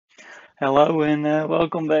Hello and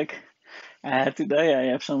welcome back. Today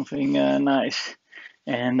I have something nice,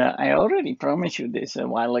 and I already promised you this a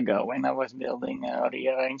while ago when I was building,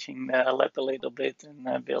 rearranging the lab a little bit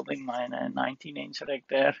and building my 19-inch rack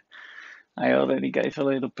there. I already gave a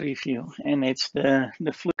little preview, and it's the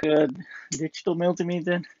Fluke digital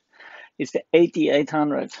multimeter. It's the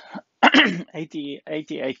 8800,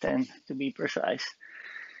 8810 to be precise.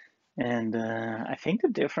 And I think the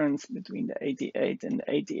difference between the 88 and the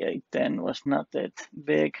 8810 was not that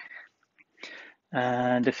big.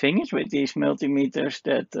 The thing is with these multimeters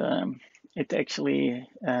that it actually,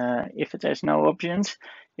 if it has no options,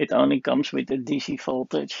 it only comes with the DC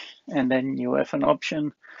voltage, and then you have an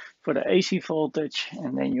option for the AC voltage,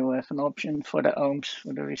 and then you have an option for the ohms,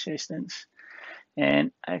 for the resistance.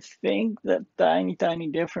 And I think that tiny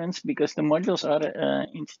difference, because the modules are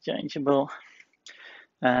interchangeable,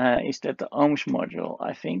 is that the ohms module,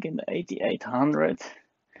 I think in the 8800,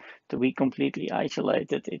 to be completely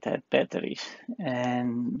isolated, it had batteries.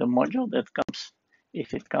 And the module that comes,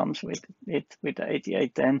 if it comes with it with the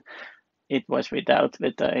 8810, it was without,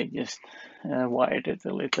 but I just wired it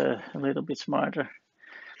a little bit smarter.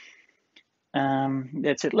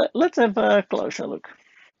 That's it. Let's have a closer look.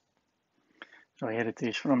 So here it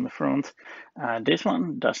is from the front. This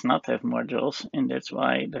one does not have modules, and that's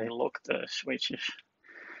why they lock the switches.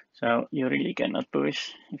 So you really cannot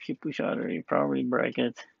push. If you push harder, you probably break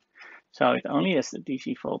it. So it only has the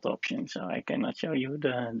DC volt option, so I cannot show you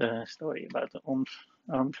the story about the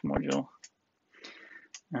ohms module.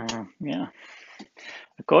 Yeah,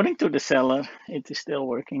 according to the seller, it is still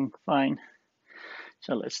working fine.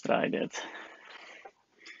 So let's try that.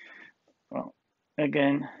 Well,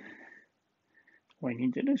 again, we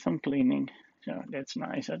need to do some cleaning, so that's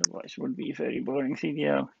nice, otherwise it would be a very boring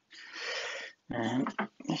video. And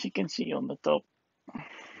as you can see on the top,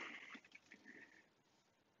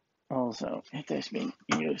 also it has been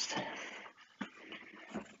used.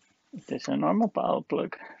 It is a normal power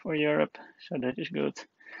plug for Europe, so that is good.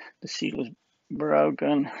 The seal is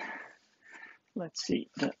broken. Let's see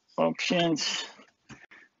the options.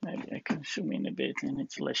 Maybe I can zoom in a bit and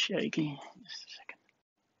it's less shaky. Just a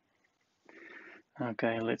second.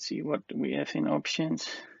 Okay, let's see what we have in options.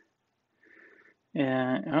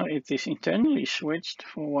 Oh, it is internally switched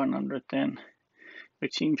for 110,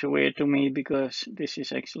 which seems weird to me because this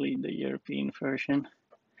is actually the European version.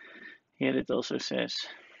 Here it also says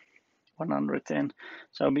 110.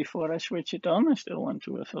 So before I switch it on, I still want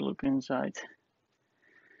to have a look inside.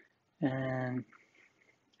 And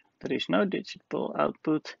there is no digital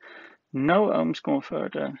output, no ohms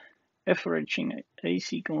converter, averaging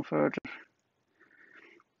AC converter,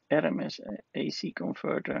 RMS AC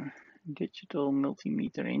converter, digital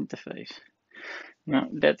multimeter interface. No,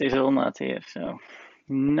 that is all not here, so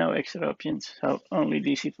no extra options, so only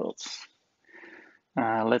DC volts.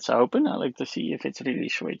 Let's open. I like to see if it's really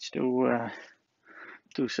switched to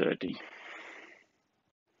 230.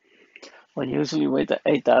 Well, usually with the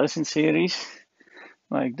 8000 series,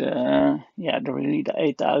 like the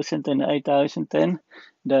 8000 and the 8010,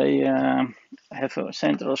 they have a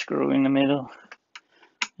central screw in the middle,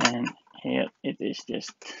 and here it is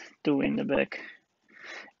just two in the back.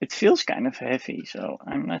 It feels kind of heavy, so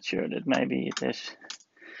I'm not sure that maybe it has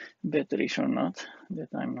batteries or not,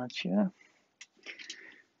 that I'm not sure.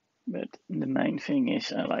 But the main thing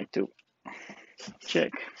is I like to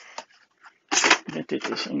check that it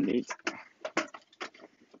is indeed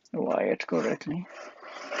wired correctly.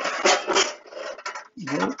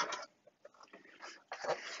 Good.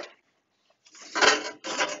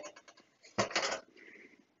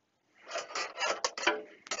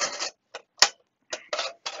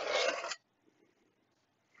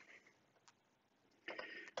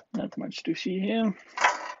 Not much to see here.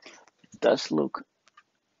 It does look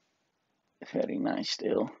very nice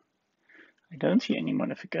still. I don't see any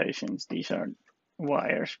modifications. These are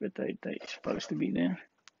wires, but they're supposed to be there.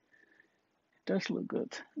 It does look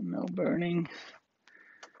good. No burning.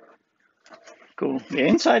 Cool. The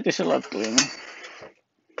inside is a lot cleaner.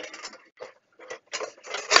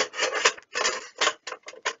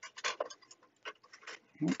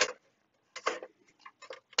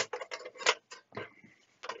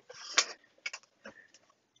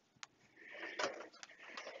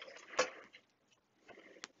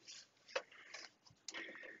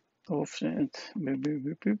 Offset,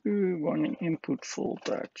 one input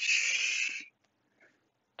voltage.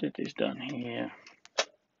 That is done here.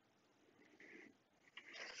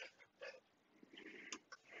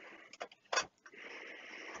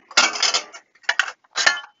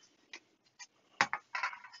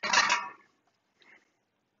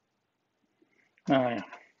 Oh yeah.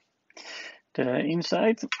 The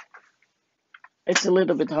inside It's a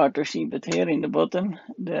little bit hard to see, but here in the bottom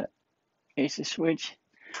there is a switch,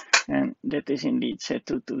 and that is indeed set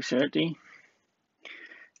to 230.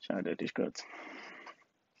 So that is good.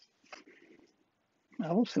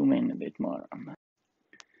 I will zoom in a bit more.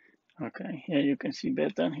 Okay, here you can see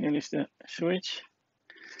better. Here is the switch,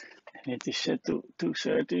 and it is set to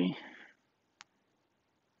 230.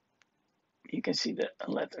 You can see the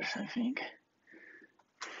letters, I think.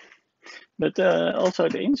 But also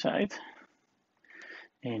the inside,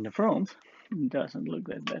 in the front, doesn't look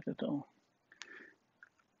that bad at all.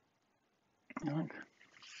 Look.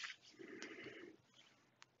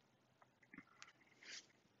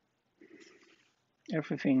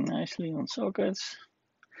 Everything nicely on sockets.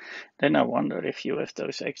 Then I wonder if you have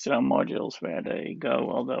those extra modules where they go,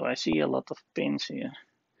 although I see a lot of pins here.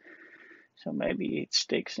 So maybe it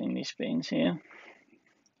sticks in these pins here.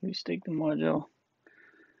 We stick the module.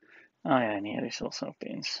 Oh yeah, and here is also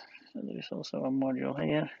pins. So there is also a module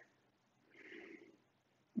here.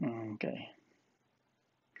 Okay.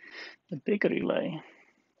 The big relay,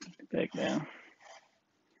 back there.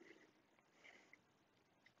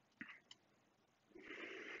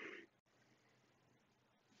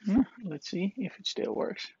 Let's see if it still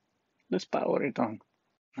works. Let's power it on.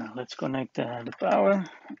 Now let's connect the power.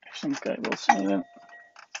 Some cables here.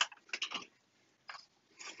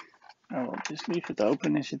 I will just leave it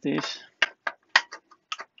open as it is.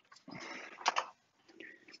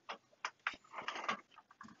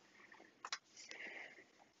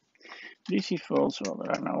 DC volts, well,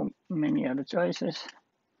 there are now many other choices.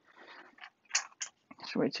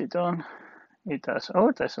 Switch it on. It has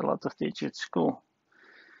a lot of digits, cool.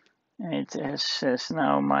 It says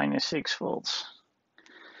now -6 volts.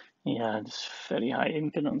 Yeah, it's very high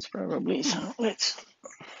impedance probably, so let's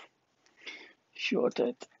short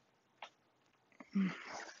it.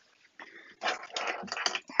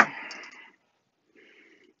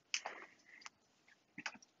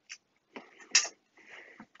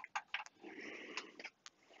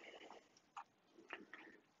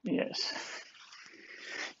 Yes.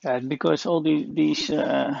 Because all these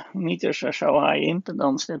meters are so high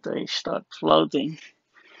impedance that they start floating,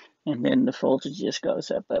 and then the voltage just goes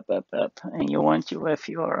up, and you want to have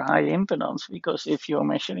your high impedance, because if you're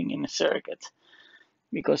measuring in a circuit,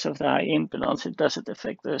 because of the high impedance, it doesn't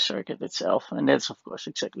affect the circuit itself, and that's of course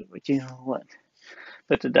exactly what you want.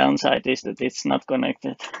 But the downside is that it's not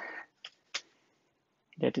connected,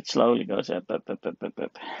 that it slowly goes up,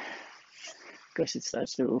 because it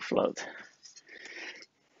starts to float.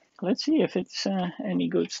 Let's see if it's any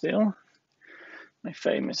good still. My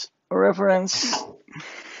famous reference.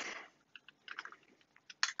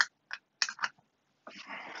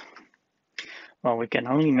 Well, we can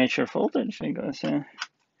only measure voltage because there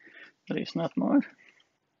is not more.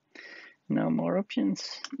 No more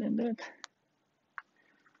options than that.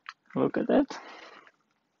 Look at that.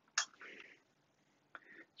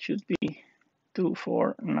 Should be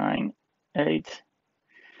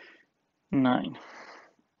 24989.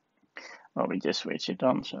 Well, we just switch it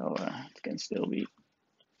on, so it can still be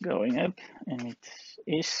going up, and it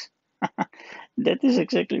is. That is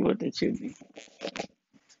exactly what it should be.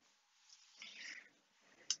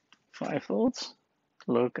 5 volts.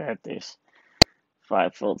 Look at this.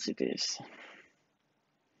 5 volts it is.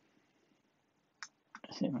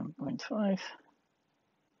 7.5.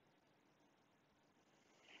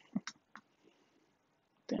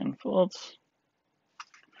 10 volts.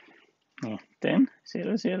 Yeah, 10,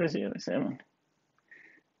 0, 0, 0, 7.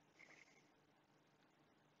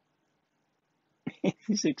 It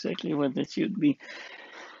is exactly what it should be.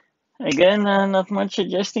 Again, not much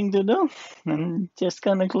adjusting to do. I'm just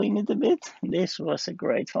gonna clean it a bit. This was a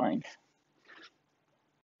great find.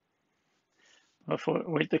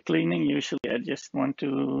 With the cleaning, usually I just want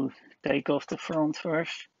to take off the front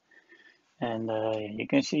first. And you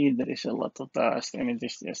can see there is a lot of dust, and it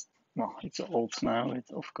is just, well, it's old now.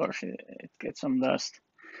 Of course, it gets some dust.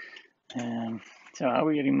 So I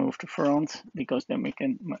will remove the front, because then we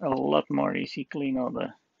can a lot more easy clean all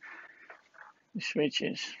the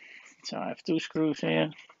switches. So I have 2 screws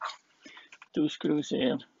here, 2 screws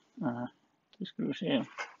here, 2 screws here,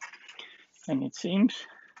 and it seems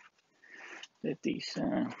that these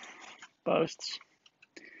posts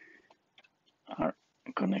are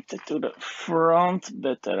connected to the front,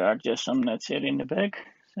 but there are just some nuts here in the back.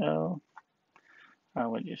 So I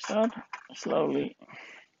will just start slowly.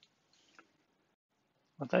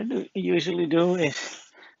 What I usually do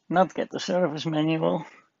is not get the service manual,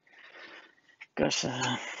 because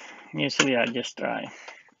usually I just try,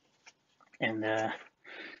 and there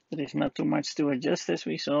is not too much to adjust, as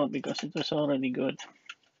we saw, because it was already good.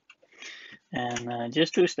 And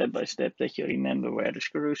just do step by step that you remember where the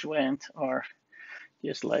screws went, or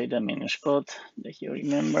just lay them in a spot that you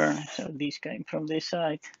remember. So these came from this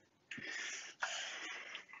side.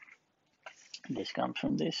 This comes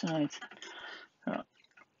from this side. So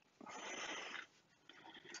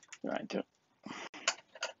try to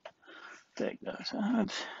take those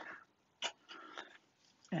out.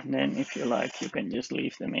 And then if you like, you can just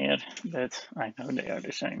leave them here, but I know they are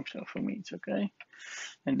the same, so for me it's okay.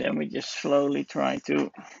 And then we just slowly try to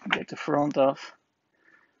get the front off.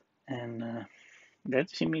 And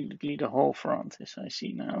that's immediately the whole front, as I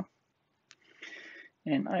see now.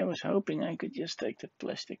 And I was hoping I could just take the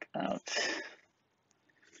plastic out,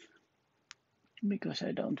 because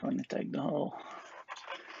I don't want to take the whole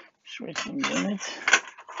switching unit.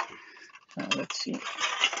 So let's see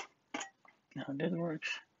how that works.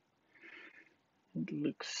 It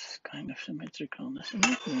looks kind of symmetrical, doesn't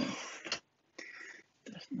it? No, it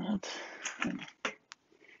does not.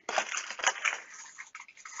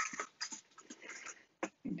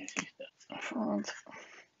 This is the front.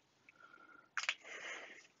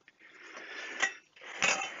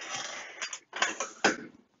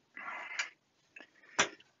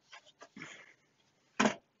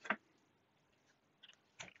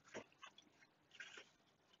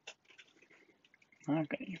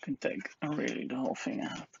 Okay, you can take really the whole thing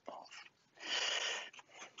out.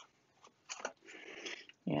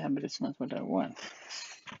 Yeah, but it's not what I want.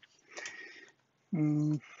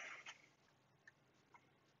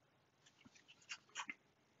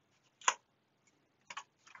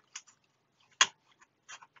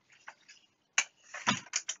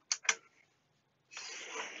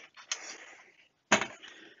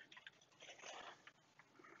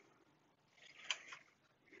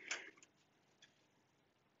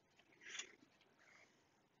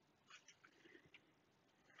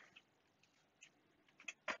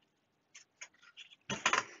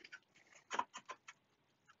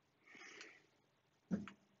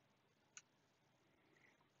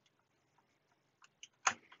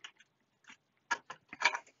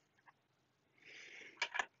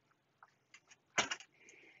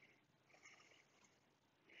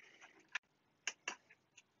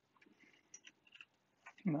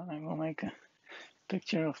 Well, I will make a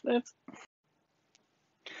picture of that.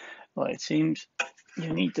 Well, it seems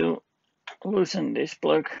you need to loosen this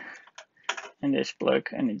plug and this plug,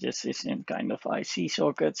 and it just is in kind of IC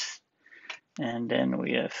sockets. And then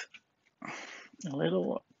we have a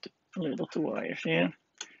little two wires here.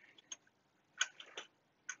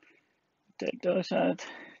 Take those out,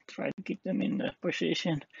 try to keep them in the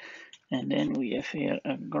position, and then we have here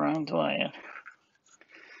a ground wire.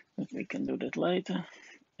 But we can do that later.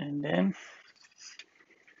 And then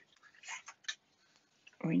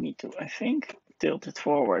we need to, I think, tilt it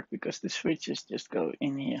forward, because the switches just go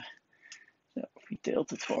in here. So if we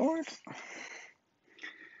tilt it forward,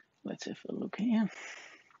 let's have a look here.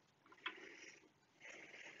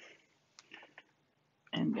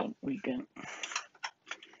 And then we can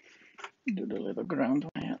do the little ground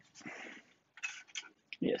wire.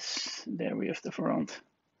 Yes, there we have the front.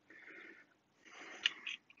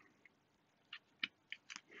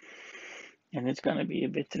 And it's gonna be a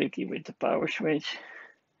bit tricky with the power switch,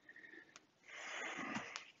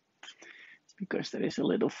 because there is a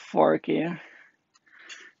little fork here,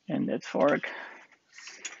 and that fork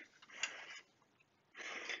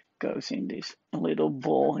goes in this little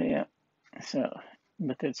ball here. So,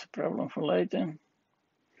 but that's a problem for later.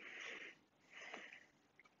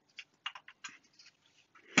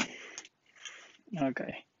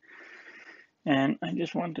 Okay, and I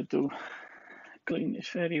just wanted to clean this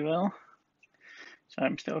very well, so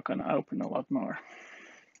I'm still gonna open a lot more.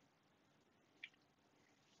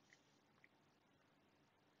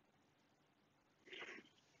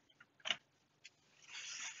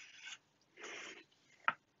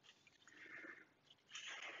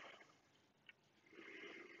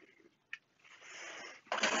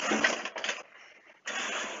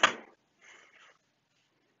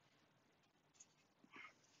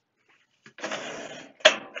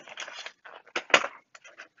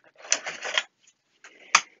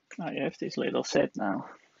 I have this little set now,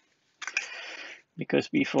 because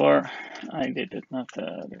before I did it not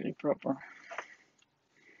really proper.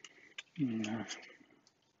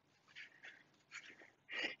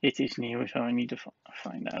 It is new, so I need to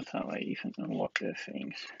find out how I even unlock the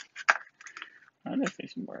things. How does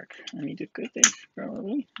this work? I need to cut this,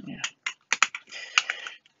 probably. Yeah.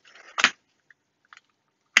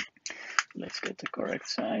 Let's get the correct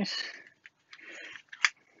size.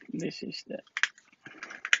 This is the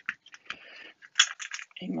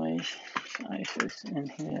English sizes,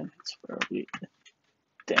 and here it's probably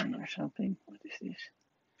the 10 or something. What is this?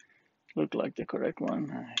 Look like the correct one.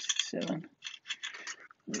 It's 7.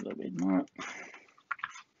 A little bit more.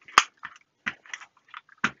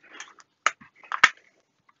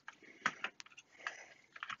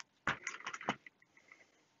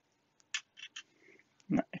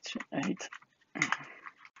 No, it's an 8.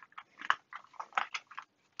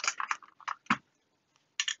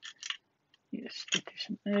 Yes, it is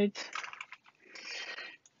an 8.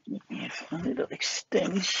 Let me have a little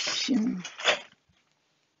extension.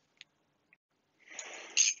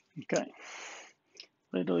 Okay,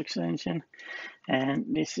 little extension. And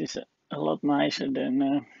this is a lot nicer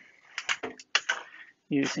than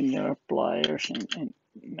using your pliers and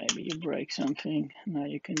maybe you break something. Now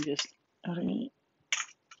you can just really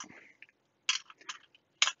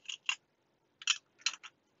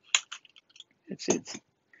that's it.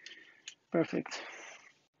 Perfect.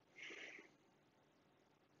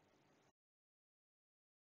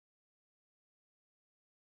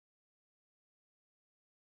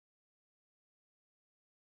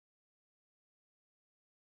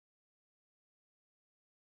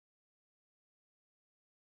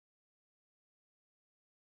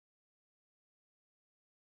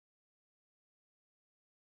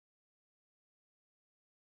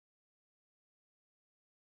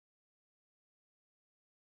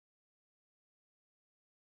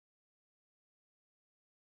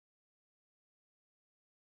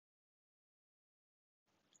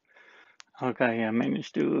 Okay, I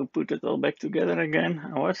managed to put it all back together again.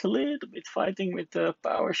 I was a little bit fighting with the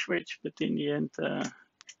power switch, but in the end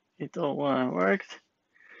it all worked.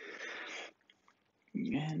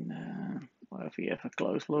 And well, if we have a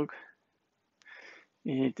close look,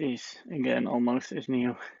 it is again almost as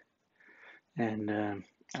new. And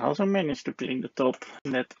I also managed to clean the top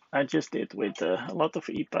that I just did with a lot of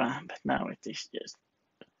EPA, but now it is just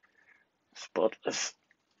spotless.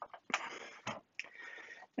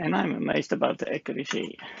 And I'm amazed about the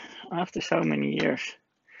accuracy. After so many years,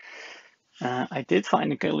 I did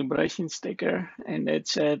find a calibration sticker and it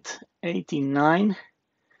said 89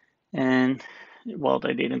 and well,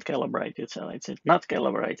 they didn't calibrate it, so it said not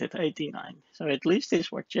calibrated 89. So at least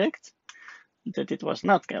this was checked that it was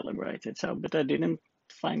not calibrated. So, but I didn't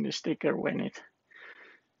find the sticker when it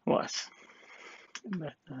was.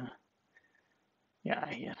 But yeah,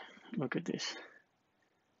 here, look at this.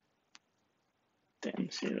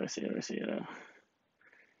 10,000.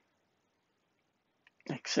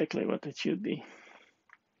 Exactly what it should be.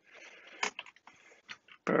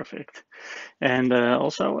 Perfect. And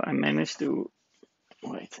also I managed to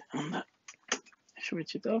wait on that.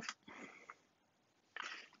 Switch it off.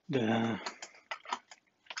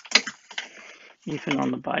 Even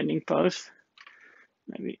on the binding post,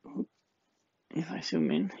 maybe if I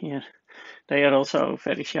zoom in here, they are also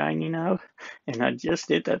very shiny now. And I just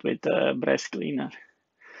did that with the breast cleaner.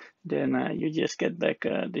 Then you just get back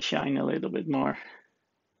the shine a little bit more.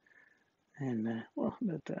 And well,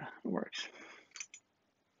 that works.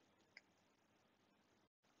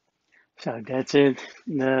 So that's it,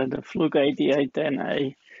 the Fluke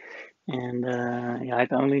 8810A. And yeah,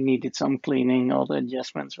 it only needed some cleaning. All the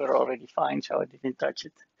adjustments were already fine, so I didn't touch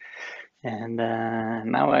it. And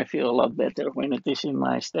now I feel a lot better when it is in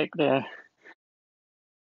my stack there.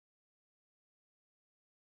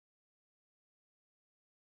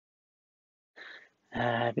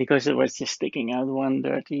 Because it was just sticking out one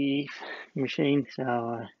dirty machine.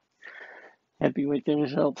 So happy with the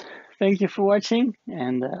result. Thank you for watching,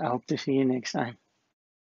 and I hope to see you next time.